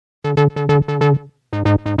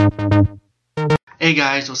Hey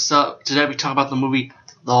guys, what's up? Today we talk about the movie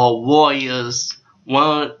The Warriors,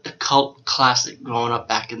 one of the cult classic growing up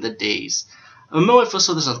back in the days. I remember when I first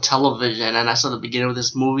saw this on television and I saw the beginning of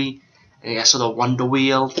this movie and I saw the Wonder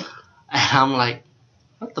Wheel and I'm like,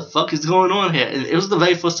 what the fuck is going on here? And it was the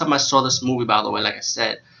very first time I saw this movie, by the way, like I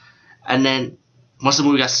said. And then once the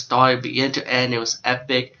movie got started, beginning to end, it was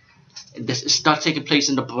epic. It started taking place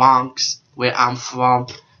in the Bronx, where I'm from.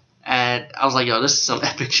 And I was like, yo, this is some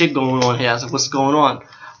epic shit going on here. I was like, what's going on?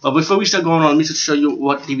 But before we start going on, let me just show you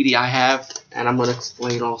what DVD I have, and I'm going to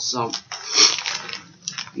explain also.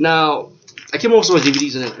 Now, I came also with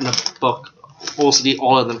DVDs in a book, mostly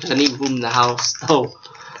all of them, because I need room in the house. So,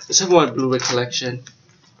 let's have one Blu-ray collection.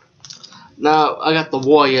 Now, I got The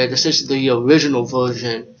Warrior. This is the original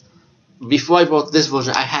version. Before I bought this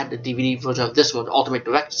version, I had the DVD version of this one, the Ultimate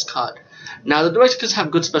Director's Cut. Now, the Director's Cuts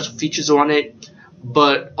have good special features on it,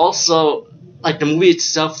 but also, like, the movie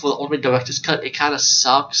itself for the Ultimate Director's Cut, it kind of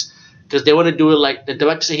sucks, because they want to do it like, the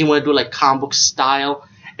director said he want to do it like comic book style,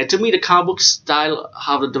 and to me, the comic book style,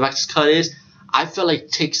 how the Director's Cut is, I feel like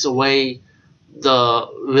it takes away the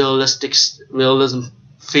realism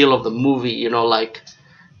feel of the movie, you know, like,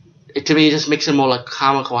 to me, it just makes it more like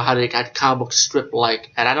comical, how they got comic book strip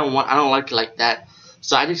like, and I don't like it like that.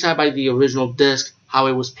 So I decided by the original disc, how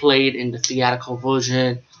it was played in the theatrical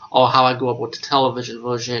version, or how I grew up with the television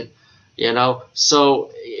version, you know.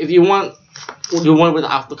 So if you want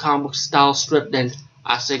without the comic book style strip, then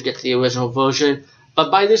I say get the original version.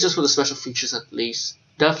 But buy this just for the special features at least.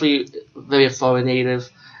 Definitely very informative,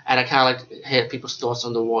 and I kind of like to hear people's thoughts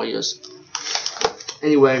on the Warriors.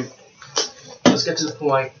 Anyway, let's get to the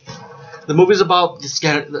point. The movie's about this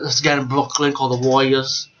guy in Brooklyn called the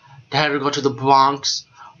Warriors. They had to go to the Bronx,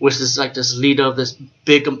 which is like this leader of this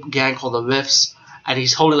big gang called the Riffs, and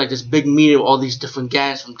he's holding like this big meeting with all these different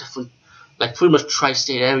gangs from different, like pretty much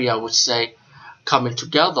tri-state area, I would say, coming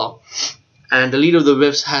together. And the leader of the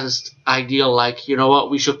Riffs has this idea like, you know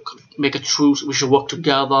what, we should make a truce, we should work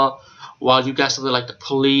together, while you guys something like the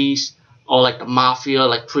police or like the mafia,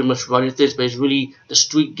 like pretty much running things, but it's really the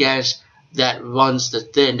street gangs that runs the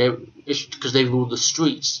thing, because they rule the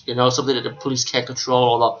streets, you know, something that the police can't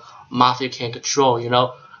control or the mafia can't control, you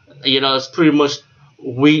know, it's pretty much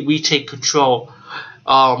we take control.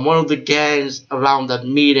 One of the gangs around the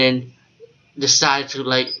meeting decided to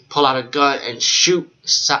like pull out a gun and shoot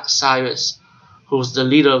Cyrus, who's the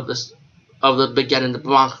leader of the big gang in the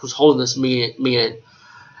Bronx, who's holding this meeting.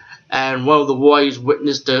 And one of the Warriors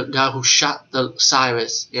witnessed the guy who shot the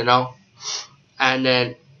Cyrus, you know, and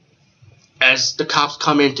then as the cops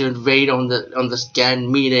come in to invade on this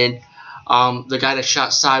gang meeting, the guy that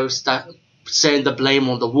shot Cyrus started saying the blame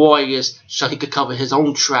on the Warriors so he could cover his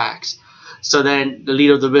own tracks. So then the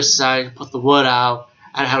leader of the Risk side put the word out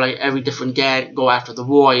and have like every different gang go after the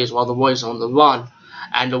Warriors while the Warriors are on the run,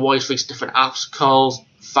 and the Warriors face different obstacles,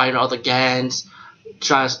 fighting other gangs,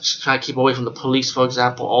 try to keep away from the police, for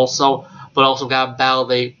example, also, but also got battle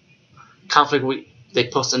they conflict with their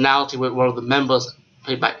personality with one of the members,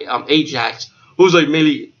 played by Ajax, who's like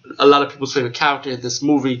mainly a lot of people's favorite character in this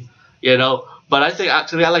movie, you know. But I think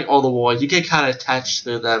actually I like all the Warriors. You get kind of attached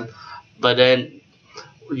to them, but then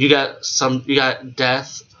you got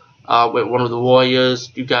Death with one of the Warriors.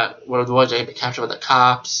 You got one of the Warriors that get captured by the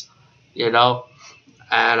cops, you know.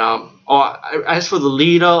 And as for the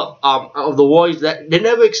leader of the Warriors, that they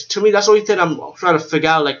never, to me, that's the only thing I'm trying to figure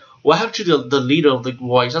out. Like, what happened to the leader of the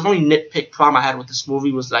Warriors? That's the only nitpick problem I had with this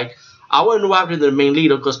movie, was like, I want to know what happened to the main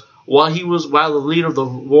leader, because while the leader of the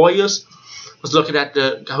Warriors was looking at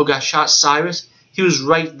the guy who got shot, Cyrus, he was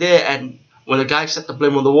right there, and when the guy set the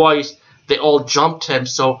blame on the Warriors, they all jumped him.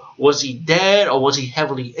 So was he dead, or was he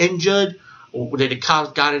heavily injured? Or did the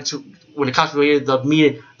cops when the cops raided the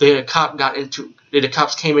meeting, the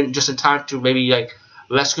cops came in just in time to maybe like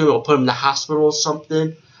rescue him or put him in the hospital or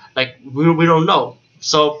something? Like, we don't know.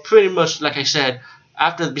 So pretty much, like I said,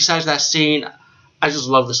 besides that scene, I just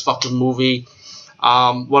love this fucking movie.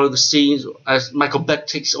 One of the scenes as Michael Beck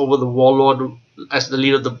takes over the warlord as the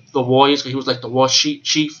leader of the Warriors, because he was like the war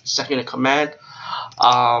chief, second in command.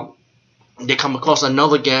 They come across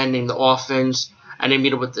another gang named the Orphans, and they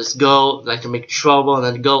meet up with this girl, like to make trouble, and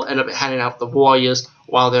then the girl end up handing out the Warriors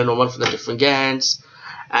while they're on the run for the different gangs.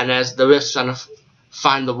 And as the Riffs trying to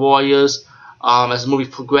find the Warriors, as the movie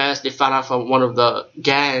progressed, they found out from one of the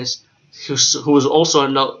gangs who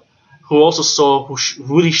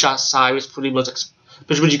really shot Cyrus, pretty much,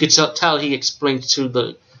 which you could tell he explained to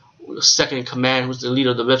the second in command, who's the leader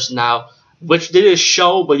of the Riffs now, which they didn't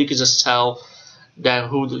show, but you could just tell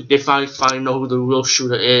that they finally know who the real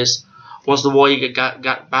shooter is. Once the Warrior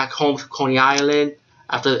got back home to Coney Island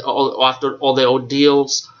after all their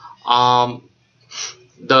ordeals,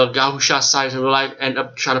 the guy who shot Cyrus in real life ended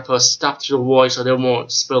up trying to put a stop to the war so they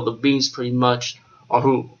won't spill the beans pretty much, or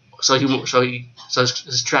who so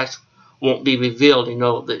his tracks won't be revealed. You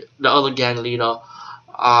know, the other gang leader.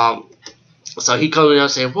 So he comes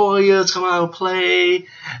out saying, "Warriors, come out and play,"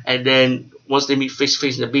 and then once they meet face to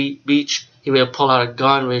face in the beach, he will pull out a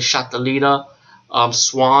gun where he shot the leader,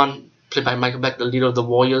 Swan, played by Michael Beck, the leader of the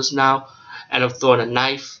Warriors now, and of throwing a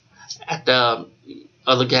knife at the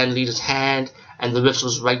other gang leader's hand, and the Rift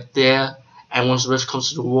was right there. And once the Rift comes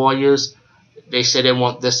to the Warriors, they say they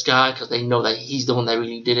want this guy because they know that he's the one that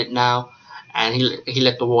really did it now, and he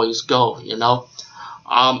let the Warriors go, you know.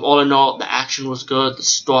 All in all, the action was good, the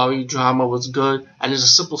story drama was good, and there's a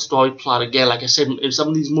simple story plot. Again, like I said, in some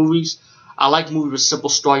of these movies, I like movies with simple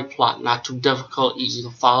story plot, not too difficult, easy to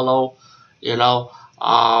follow, you know.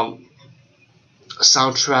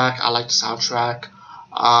 Soundtrack, I like the soundtrack.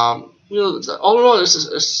 You know, all in all,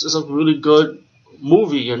 it's a really good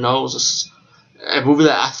movie, you know. It's a movie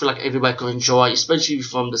that I feel like everybody could enjoy, especially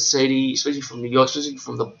from the city, especially from New York, especially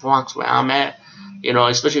from the Bronx where I'm at. You know,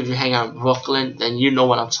 especially if you hang out in Brooklyn, then you know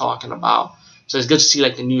what I'm talking about. So it's good to see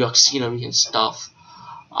like the New York scenery and stuff.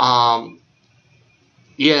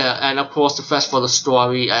 Yeah, and of course the fast for the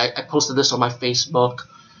story. I posted this on my Facebook.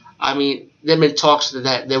 I mean, there have been talks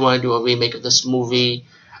that they want to do a remake of this movie,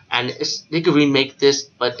 and they could remake this,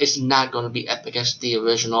 but it's not going to be epic as the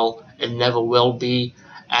original. It never will be.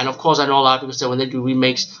 And of course, I know a lot of people say when they do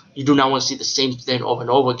remakes, you do not want to see the same thing over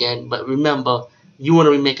and over again. But remember, you want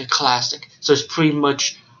to remake a classic, so it's pretty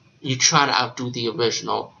much you trying to outdo the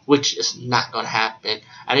original, which is not going to happen.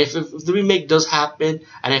 And if the remake does happen,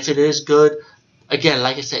 and if it is good, again,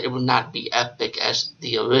 like I said, it will not be epic as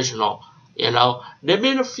the original. You know, there have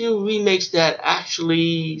been a few remakes that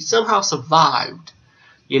actually somehow survived.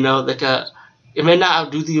 You know, like it may not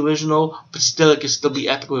outdo the original, but still it can still be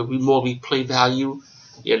epic with more replay value.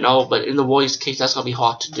 You know, but in the Warriors case, that's gonna be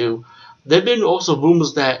hard to do. There have been also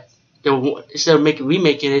rumors that they will, instead of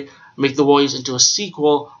remaking it, make the Warriors into a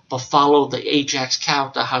sequel, but follow the Ajax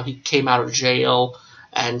character, how he came out of jail,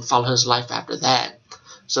 and follow his life after that.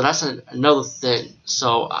 So that's another thing.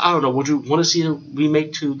 So I don't know. Would you want to see a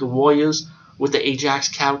remake to the Warriors with the Ajax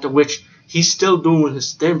character, which he's still doing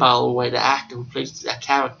his thing, by the way, the actor who plays that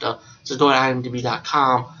character. So go to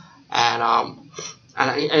IMDb.com,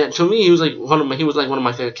 and to me, he was like one of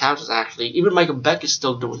my favorite characters actually. Even Michael Beck is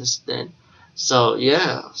still doing his thing. So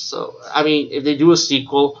yeah. So I mean, if they do a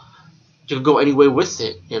sequel, you can go anywhere with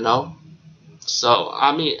it, you know. So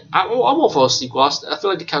I mean, I'm all for a sequel. I feel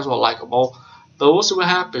like the characters are likable, but we'll see what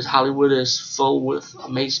happens. Hollywood is full with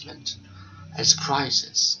amazement and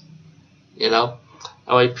surprises, you know.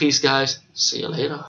 Alright, peace, guys. See you later.